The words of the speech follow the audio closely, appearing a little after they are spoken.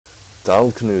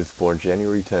Donald Knuth, born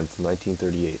January 10,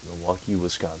 1938, Milwaukee,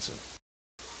 Wisconsin.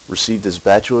 Received his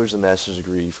bachelor's and master's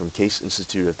degree from Case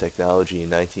Institute of Technology in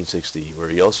 1960, where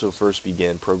he also first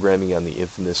began programming on the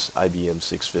infamous IBM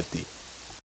 650.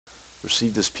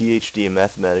 Received his PhD in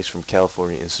mathematics from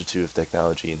California Institute of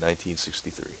Technology in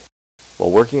 1963. While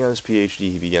working on his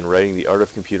PhD, he began writing The Art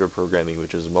of Computer Programming,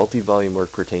 which is a multi-volume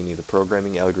work pertaining to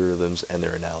programming algorithms and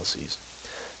their analyses.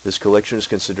 This collection is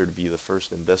considered to be the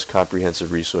first and best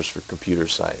comprehensive resource for computer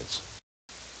science.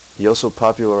 He also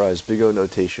popularized Big O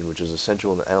notation, which is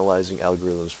essential in analyzing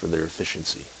algorithms for their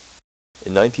efficiency.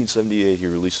 In 1978, he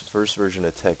released the first version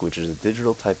of TeX, which is a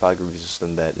digital typography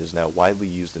system that is now widely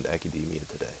used in academia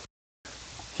today.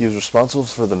 He is responsible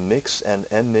for the MIX and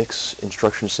MMIX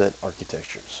instruction set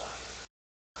architectures.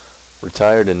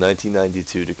 Retired in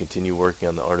 1992 to continue working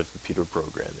on the art of computer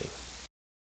programming.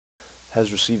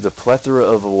 Has received a plethora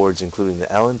of awards including the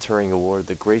Alan Turing Award,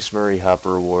 the Grace Murray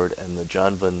Hopper Award, and the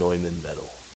John von Neumann Medal.